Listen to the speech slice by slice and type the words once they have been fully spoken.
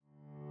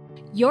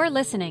You're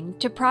listening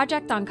to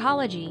Project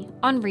Oncology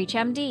on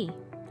ReachMD.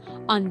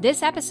 On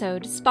this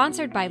episode,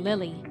 sponsored by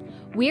Lilly,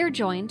 we're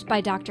joined by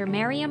Dr.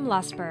 Maryam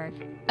Lustberg,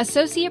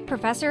 Associate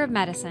Professor of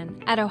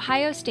Medicine at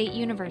Ohio State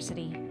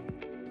University.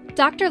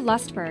 Dr.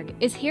 Lustberg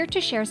is here to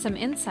share some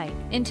insight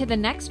into the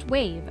next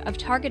wave of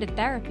targeted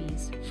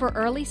therapies for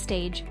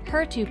early-stage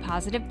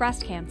HER2-positive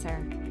breast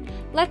cancer.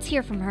 Let's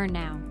hear from her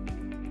now.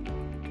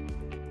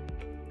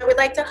 I would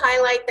like to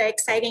highlight the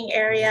exciting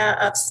area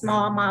of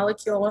small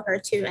molecule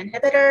HER2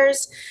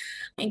 inhibitors,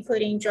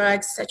 including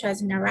drugs such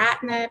as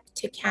neratinib,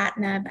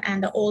 tucatinib,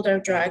 and the older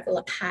drug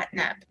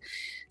lapatinib.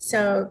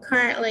 So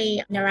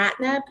currently,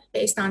 neratinib,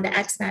 based on the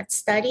XNet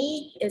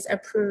study, is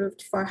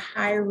approved for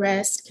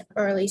high-risk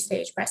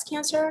early-stage breast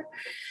cancer.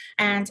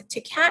 And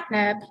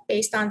tucatinib,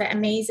 based on the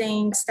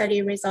amazing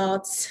study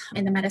results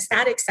in the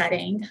metastatic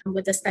setting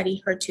with the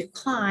study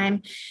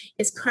HER2-CLIMB,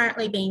 is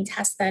currently being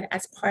tested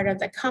as part of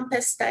the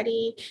COMPASS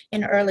study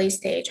in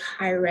early-stage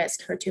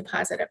high-risk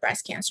HER2-positive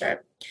breast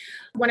cancer.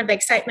 One of the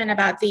excitement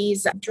about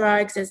these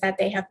drugs is that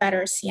they have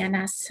better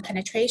CNS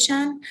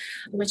penetration,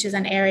 which is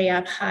an area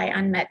of high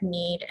unmet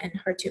need in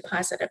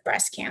HER2-positive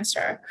breast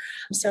cancer.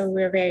 So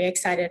we're very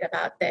excited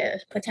about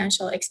the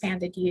potential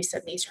expanded use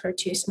of these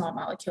HER2 small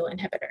molecule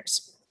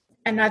inhibitors.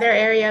 Another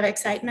area of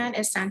excitement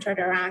is centered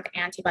around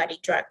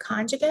antibody-drug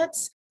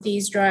conjugates.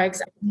 These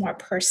drugs more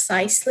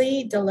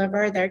precisely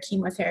deliver their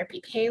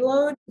chemotherapy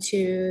payload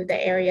to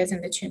the areas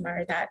in the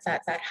tumor that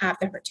have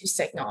the HER2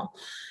 signal.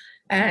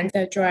 And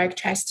the drug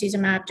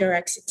trastuzumab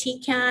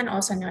deruxtecan,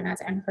 also known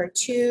as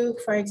Enhertu,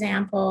 for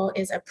example,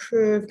 is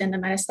approved in the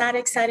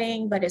metastatic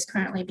setting, but is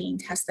currently being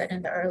tested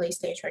in the early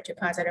stage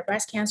HER2-positive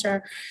breast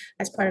cancer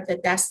as part of the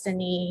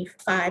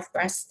DESTINY-5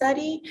 breast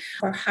study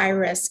for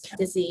high-risk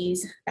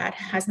disease that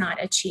has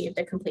not achieved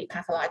a complete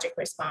pathologic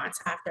response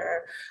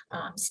after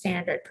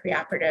standard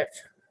preoperative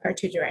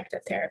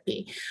HER2-directed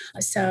therapy.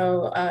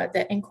 So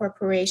the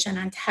incorporation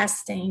and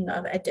testing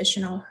of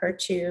additional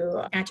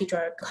HER2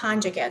 antidrug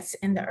conjugates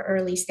in the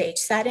early stage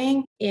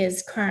setting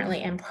is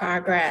currently in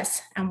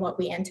progress. And what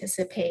we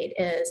anticipate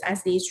is,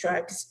 as these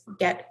drugs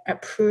get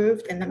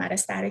approved in the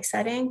metastatic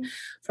setting,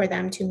 for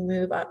them to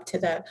move up to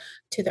the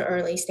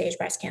early stage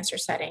breast cancer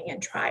setting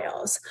in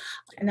trials.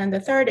 And then the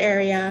third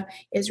area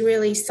is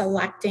really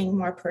selecting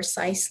more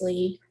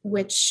precisely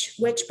which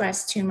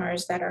breast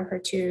tumors that are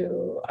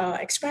HER2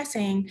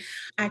 expressing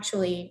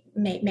actually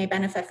may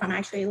benefit from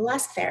actually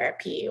less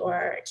therapy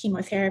or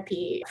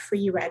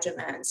chemotherapy-free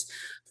regimens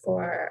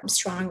for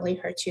strongly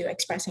HER2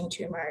 expressing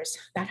tumors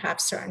that have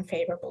certain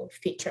favorable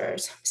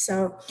features.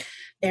 So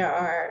there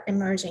are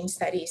emerging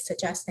studies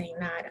suggesting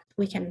that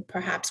we can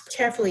perhaps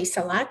carefully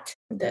select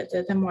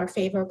the more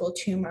favorable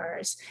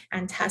tumors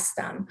and test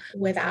them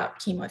without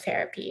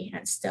chemotherapy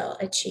and still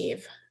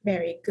achieve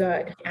very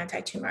good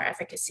anti-tumor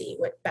efficacy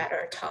with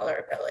better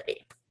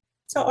tolerability.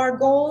 So our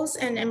goals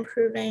in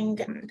improving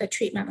the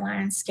treatment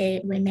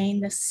landscape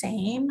remain the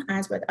same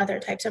as with other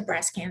types of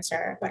breast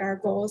cancer, but our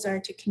goals are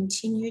to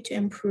continue to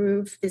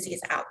improve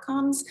disease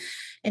outcomes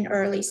in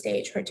early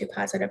stage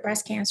HER2-positive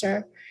breast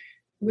cancer,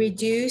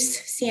 reduce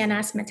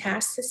CNS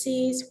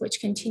metastases, which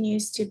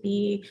continues to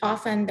be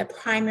often the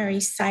primary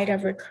site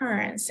of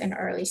recurrence in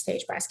early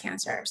stage breast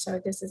cancer.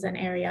 So this is an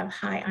area of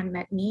high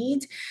unmet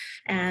need.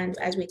 And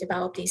as we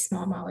develop these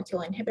small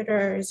molecule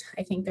inhibitors,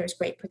 I think there's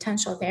great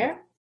potential there.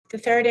 The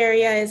third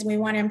area is we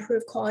want to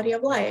improve quality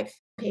of life.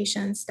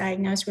 Patients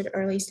diagnosed with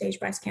early stage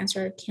breast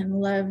cancer can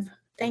live,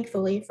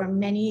 thankfully, for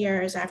many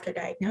years after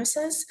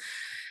diagnosis.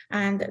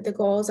 And the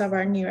goals of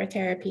our newer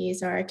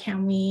therapies are,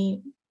 can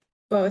we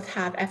both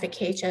have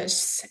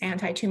efficacious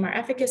anti-tumor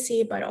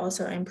efficacy, but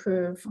also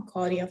improve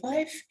quality of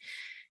life?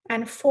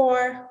 And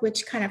four,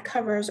 which kind of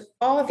covers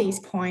all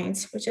these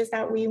points, which is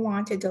that we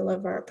want to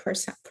deliver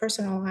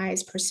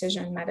personalized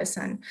precision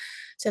medicine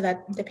so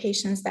that the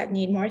patients that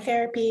need more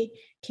therapy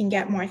can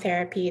get more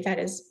therapy that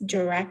is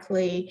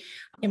directly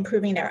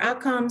improving their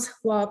outcomes,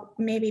 while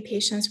maybe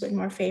patients with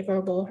more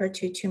favorable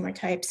HER2 tumor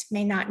types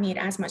may not need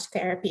as much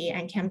therapy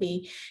and can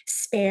be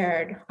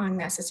spared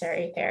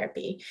unnecessary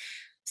therapy.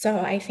 So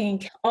I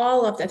think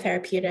all of the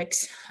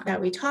therapeutics that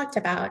we talked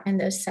about in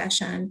this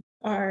session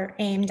are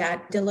aimed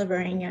at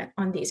delivering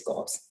on these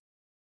goals.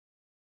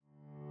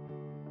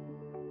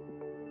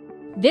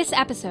 This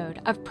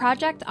episode of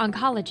Project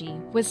Oncology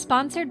was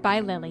sponsored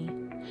by Lilly.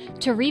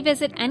 To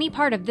revisit any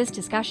part of this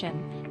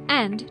discussion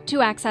and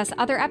to access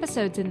other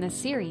episodes in this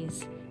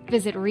series,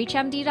 visit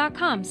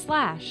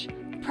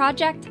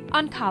reachmd.com/Project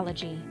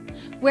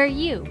Oncology, where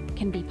you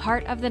can be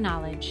part of the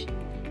knowledge.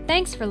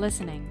 Thanks for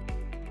listening.